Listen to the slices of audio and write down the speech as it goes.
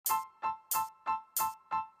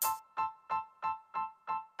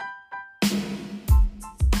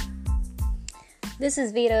This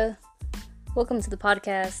is Vita. Welcome to the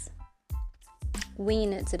podcast.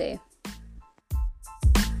 Winging it today.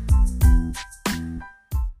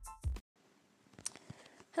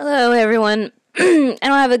 Hello, everyone. I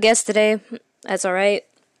don't have a guest today. That's all right.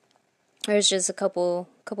 There's just a couple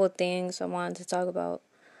of things I wanted to talk about.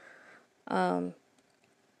 I'm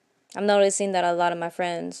noticing that a lot of my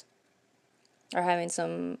friends are having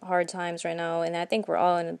some hard times right now, and I think we're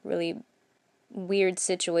all in a really weird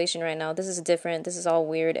situation right now. This is different. This is all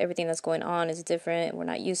weird. Everything that's going on is different. We're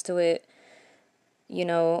not used to it.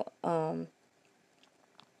 I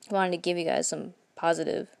wanted to give you guys some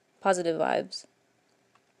positive vibes,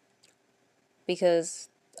 because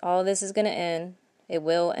all this is going to end. It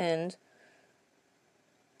will end.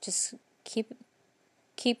 Just keep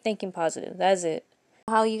thinking positive. That's it.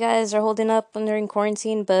 How you guys are holding up when they're in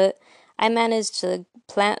quarantine, but I managed to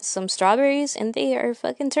plant some strawberries and they are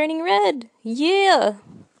fucking turning red. Yeah.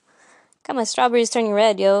 Got my strawberries turning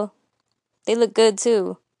red, yo. They look good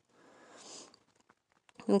too.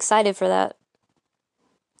 I'm excited for that.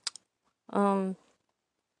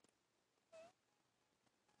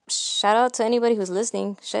 Shout out to anybody who's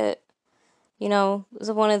listening. Shit. This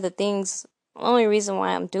is one of the things, only reason why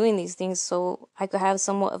I'm doing these things, so I could have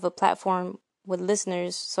somewhat of a platform with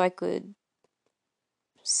listeners, so I could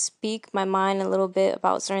speak my mind a little bit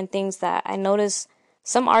about certain things that I notice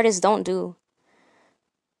some artists don't do.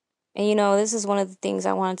 And this is one of the things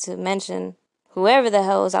I wanted to mention. Whoever the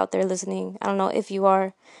hell is out there listening, I don't know if you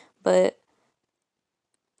are, but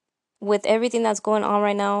with everything that's going on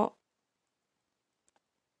right now,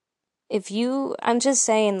 I'm just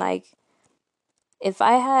saying, like, if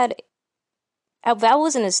I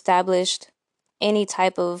wasn't established any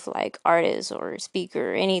type of like artist or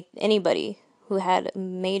speaker, anybody who had a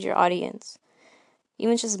major audience,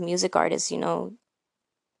 even just music artists,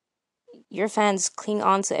 your fans cling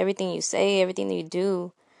on to everything you say, everything that you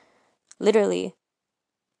do, literally.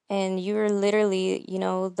 And you're literally,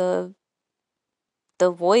 the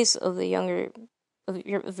voice of the younger,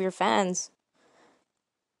 of your fans.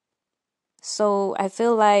 So I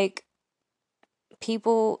feel like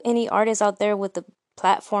any artist out there with the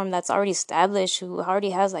platform that's already established, who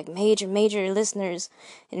already has like major listeners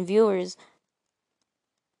and viewers,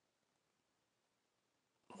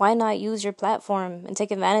 why not use your platform and take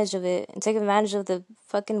advantage of it, and take advantage of the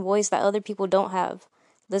fucking voice that other people don't have?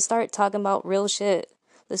 Let's start talking about real shit.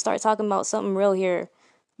 Let's start talking about something real here,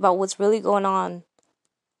 about what's really going on.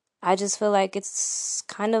 I just feel like it's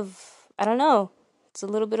kind of, I don't know, it's a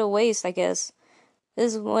little bit of waste, I guess.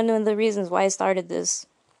 This is one of the reasons why I started this.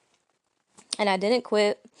 And I didn't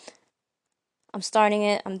quit. I'm starting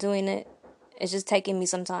it. I'm doing it. It's just taking me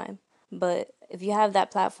some time. But if you have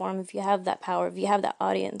that platform, if you have that power, if you have that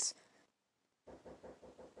audience,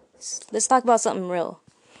 let's talk about something real.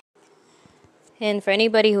 And for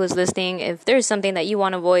anybody who is listening, if there's something that you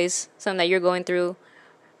want to voice, something that you're going through,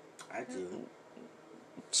 I do.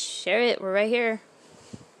 Share it. We're right here.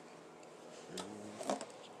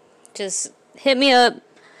 Just hit me up.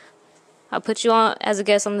 I'll put you on as a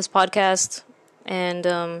guest on this podcast,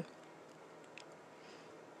 and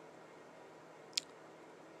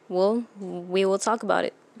we will talk about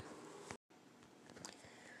it.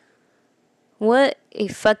 What a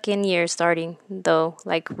fucking year starting, though.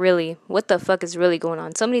 Like, really, what the fuck is really going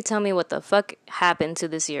on? Somebody tell me what the fuck happened to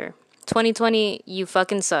this year. 2020, you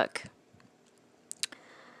fucking suck.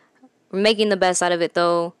 We're making the best out of it,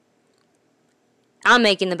 though. I'm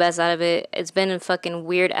making the best out of it. It's been a fucking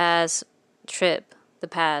weird ass trip the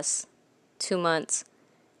past 2 months.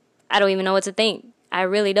 I don't even know what to think. I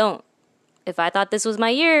really don't. If I thought this was my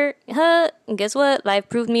year, guess what? Life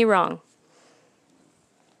proved me wrong.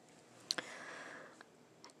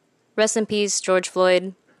 Rest in peace, George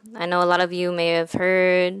Floyd. I know a lot of you may have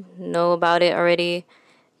know about it already.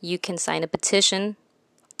 You can sign a petition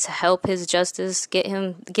to help his justice, give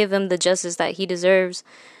him the justice that he deserves,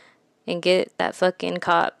 and get that fucking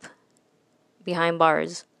cop behind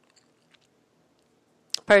bars.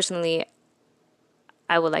 Personally,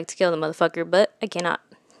 I would like to kill the motherfucker, but I cannot.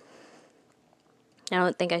 I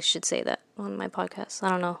don't think I should say that on my podcast. I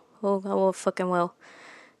don't know. I will fucking will.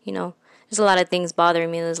 There's a lot of things bothering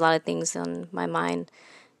me. There's a lot of things on my mind.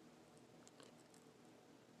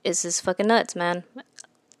 It's just fucking nuts, man.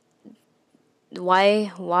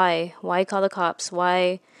 Why call the cops?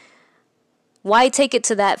 Why take it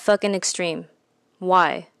to that fucking extreme?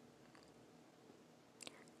 Why?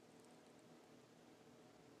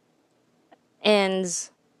 And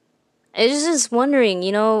it's just wondering,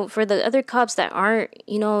 for the other cops that aren't,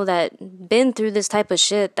 that been through this type of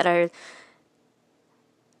shit, that are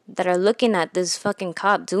looking at this fucking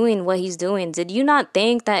cop doing what he's doing. Did you not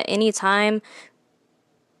think that any time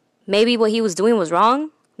maybe what he was doing was wrong.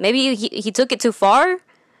 Maybe he took it too far.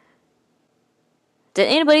 Did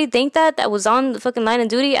anybody think that was on the fucking line of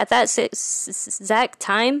duty at that exact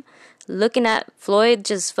time, looking at Floyd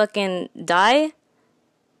just fucking die?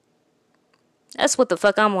 That's what the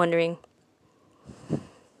fuck I'm wondering.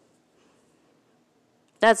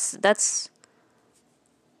 That's that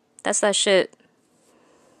shit.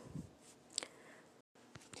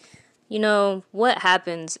 You know, what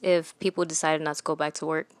happens if people decide not to go back to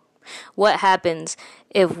work? What happens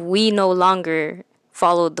if we no longer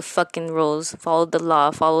followed the fucking rules, followed the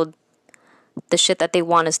law, followed the shit that they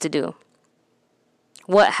want us to do?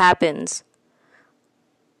 What happens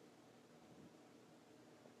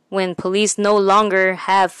when police no longer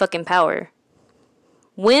have fucking power?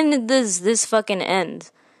 When does this fucking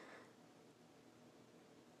end?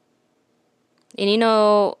 And you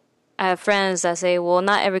know, I have friends that say, well,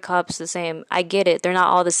 not every cop's the same. I get it. They're not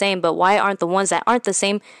all the same. But why aren't the ones that aren't the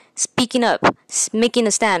same speaking up, making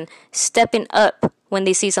a stand, stepping up when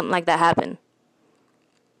they see something like that happen?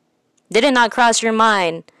 Did it not cross your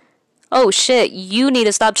mind? Oh shit, you need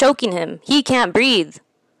to stop choking him. He can't breathe.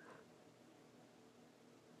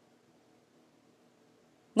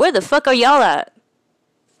 Where the fuck are y'all at?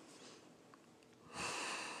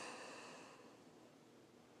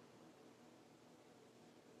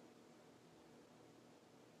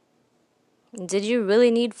 Did you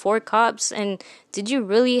really need 4 cops? And did you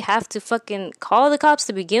really have to fucking call the cops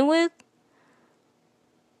to begin with?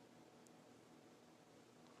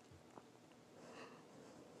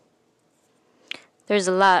 There's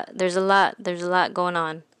a lot going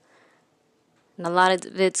on. And a lot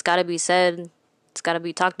of it's gotta be said. It's gotta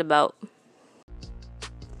be talked about.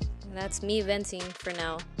 That's me venting for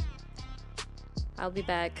now. I'll be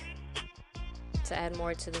back to add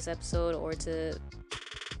more to this episode or to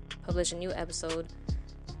publish a new episode.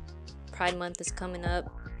 Pride Month is coming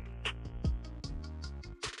up,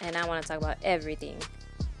 and I want to talk about everything.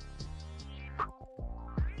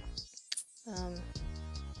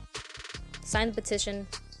 Sign the petition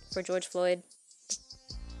for George Floyd.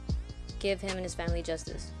 Give him and his family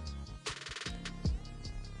justice.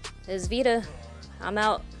 This is Vita. I'm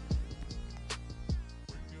out.